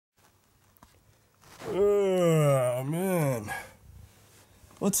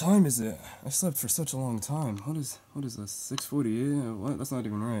What time is it? I slept for such a long time. What is this? 6:40? Yeah, what? That's not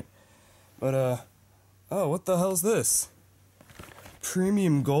even right. But oh, what the hell's this?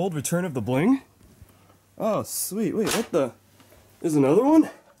 Premium Gold Return of the Bling? Oh, sweet. Wait, what the? There's another one?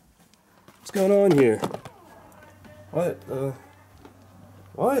 What's going on here? What?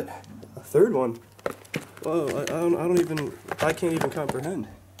 What? A third one? Whoa, I can't even comprehend.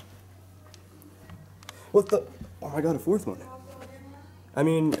 What the? Oh, I got a fourth one. I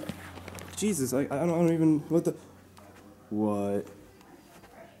mean, Jesus, I don't even, what the, what?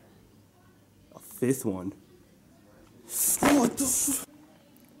 A fifth one? What the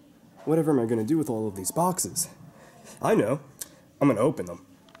Whatever am I gonna do with all of these boxes? I know. I'm gonna open them.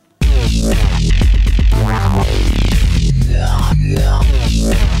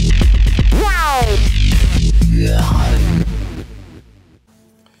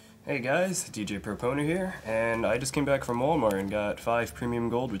 Hey guys, DJ Proponer here, and I just came back from Walmart and got 5 Premium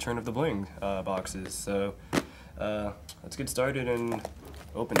Gold Return of the Bling boxes, so let's get started and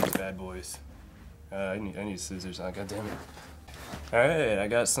open these bad boys. I need scissors, god damn it. Alright, I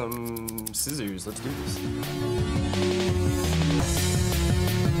got some scissors, let's do this.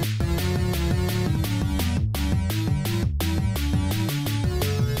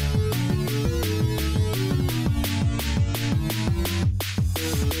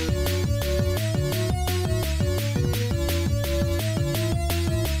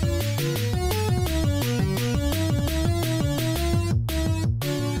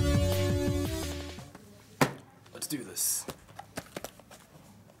 Do this.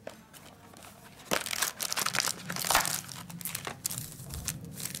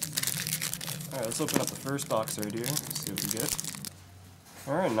 Alright, let's open up the first box right here, see what we get.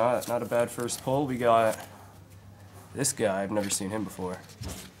 Alright, not a bad first pull. We got this guy, I've never seen him before.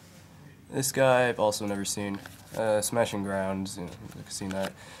 This guy I've also never seen. Smashing Grounds, you know, I've seen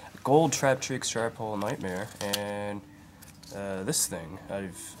that. Gold Trap Trick Strap Hole Nightmare, and this thing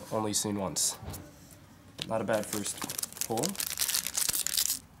I've only seen once. Not a bad first pull.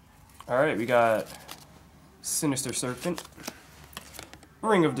 Alright, we got Sinister Serpent,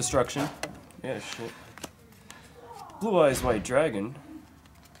 Ring of Destruction, yeah shit, Blue Eyes White Dragon,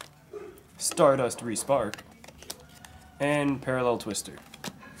 Stardust Respark, and Parallel Twister.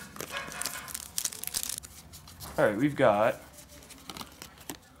 Alright, we've got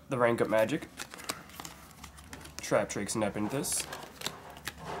the Rank Up Magic, Trap Tricks Nepenthes,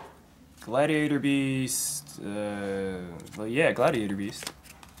 Gladiator Beast, yeah, Gladiator Beast,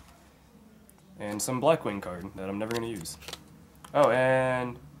 and some Blackwing card that I'm never going to use. Oh,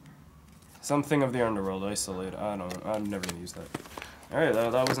 and something of the Underworld, Isolate, I'm never going to use that. Alright,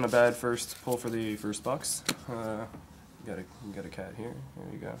 that wasn't a bad first pull for the first box. You got a cat here,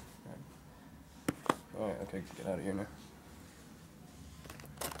 there you go. Alright, okay, get out of here now.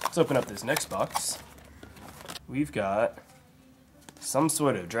 Let's open up this next box. We've got some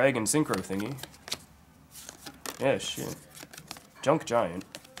sort of dragon synchro thingy. Yeah, shit. Junk Giant.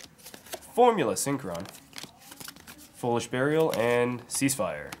 Formula Synchron. Foolish Burial, and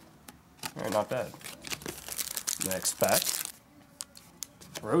Ceasefire. Alright, not bad. Next pack.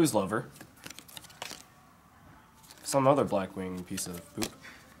 Rose Lover. Some other Blackwing piece of poop.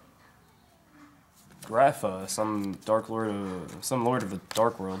 Grapha, some Lord of the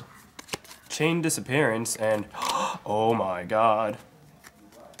Dark World. Chain Disappearance, and oh my god,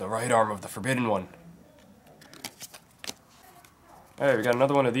 the right arm of the Forbidden One. Alright, we got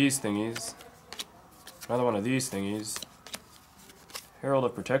another one of these thingies. Another one of these thingies. Herald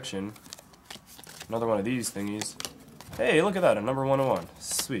of Protection. Another one of these thingies. Hey, look at that, a number 101.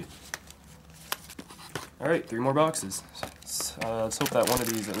 Sweet. Alright, 3 more boxes. Let's hope that one of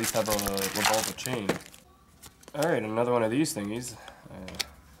these at least have a revolver chain. Alright, another one of these thingies.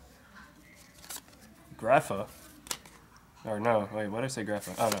 Grapha. Or no, wait, what did I say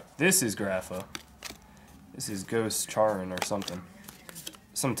Grapha? Oh no, this is Grapha. This is Ghost Charin or something.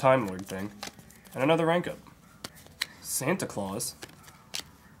 Some Time Lord thing. And another rank up. Santa Claus.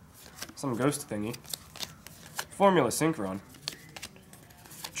 Some ghost thingy. Formula Synchron.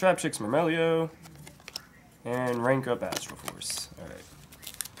 Trapchix Mermelio. And rank up Astral Force. Alright.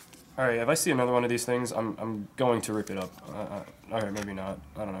 Alright, if I see another one of these things, I'm going to rip it up. Alright, maybe not.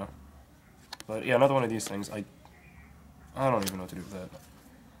 I don't know. But yeah, another one of these things. I don't even know what to do with that.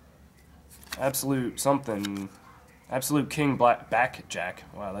 Absolute something. Absolute King Back Jack.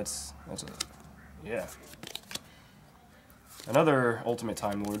 Wow, that's a, yeah. Another Ultimate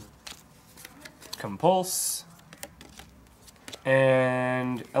Time Lord. Compulse.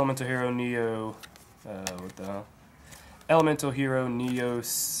 And Elemental Hero Neo. What the hell? Elemental Hero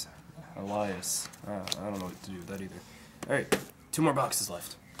Neos Elias. I don't know what to do with that either. Alright, 2 more boxes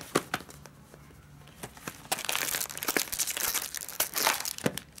left.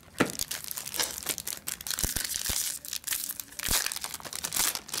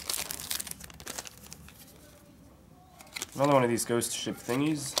 Another one of these ghost ship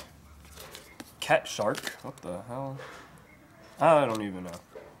thingies. Cat Shark. What the hell? I don't even know.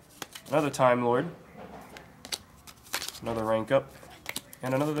 Another Time Lord. Another rank up.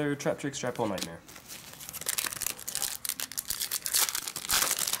 And another Trap Trick Strap Hole Nightmare.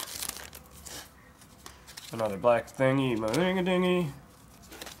 Another black thingy, ma-ding-a-dingy.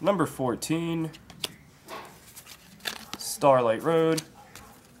 Number 14. Starlight Road.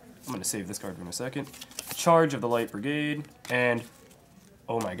 I'm gonna save this card for in a second. Charge of the Light Brigade. And,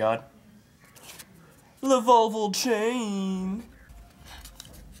 oh my god, Levolval Chain.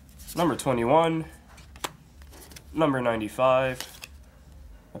 Number 21. Number 95.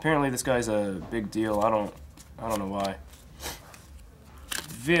 Apparently this guy's a big deal. I don't know why.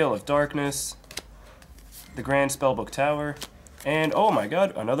 Veil of Darkness. The Grand Spellbook Tower. And oh my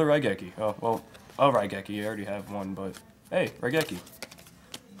god, another Raigeki. Oh, well, a Raigeki. I already have one, but hey, Raigeki.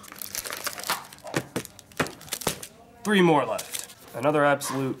 3 more left. Another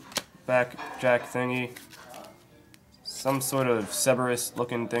absolute backjack thingy. Some sort of Cerberus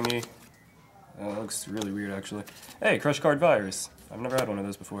looking thingy. Looks really weird actually. Hey, Crush Card Virus. I've never had one of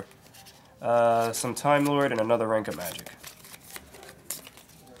those before. Some Time Lord and another rank up magic.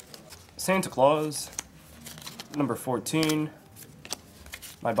 Santa Claus. Number 14.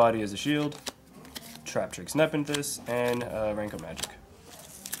 My Body is a Shield. Trap Tricks Nepenthes and rank up magic.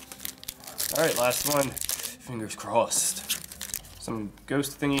 Alright, last one. Fingers crossed. Some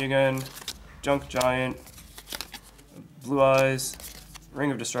ghost thingy again. Junk Giant. Blue Eyes.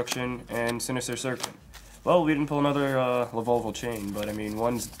 Ring of Destruction, and Sinister Serpent. Well, we didn't pull another Levolval Chain, but I mean,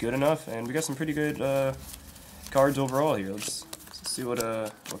 one's good enough, and we got some pretty good cards overall here. Let's see what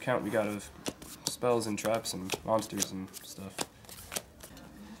count we got of spells and traps and monsters and stuff.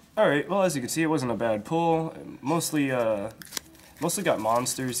 Alright, well, as you can see, it wasn't a bad pull. Mostly got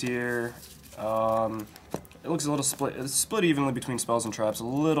monsters here. It looks a little split. It's split evenly between spells and traps. A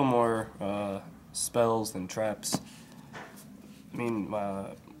little more spells than traps. I mean,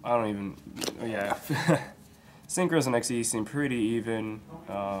 I don't even, yeah. Synchros and XE seem pretty even.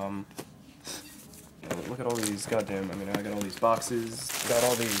 Look at all these goddamn, I mean, I got all these boxes, got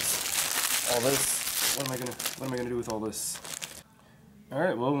all this. What am I gonna do with all this?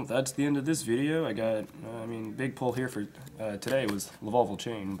 Alright, well, that's the end of this video. I got, I mean, big pull here for today was Levolval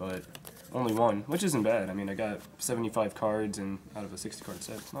Chain, but only one, which isn't bad. I mean, I got 75 cards and out of a 60 card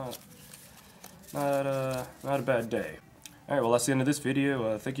set. It's not a bad day. Alright, well, that's the end of this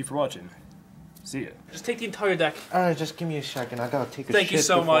video. Thank you for watching. See ya. Just take the entire deck. Alright, just give me a second. I gotta take a shit. Thank you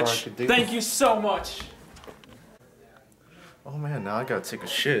so much. I could do Thank you so much. Oh man, now I gotta take a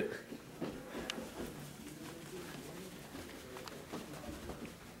shit.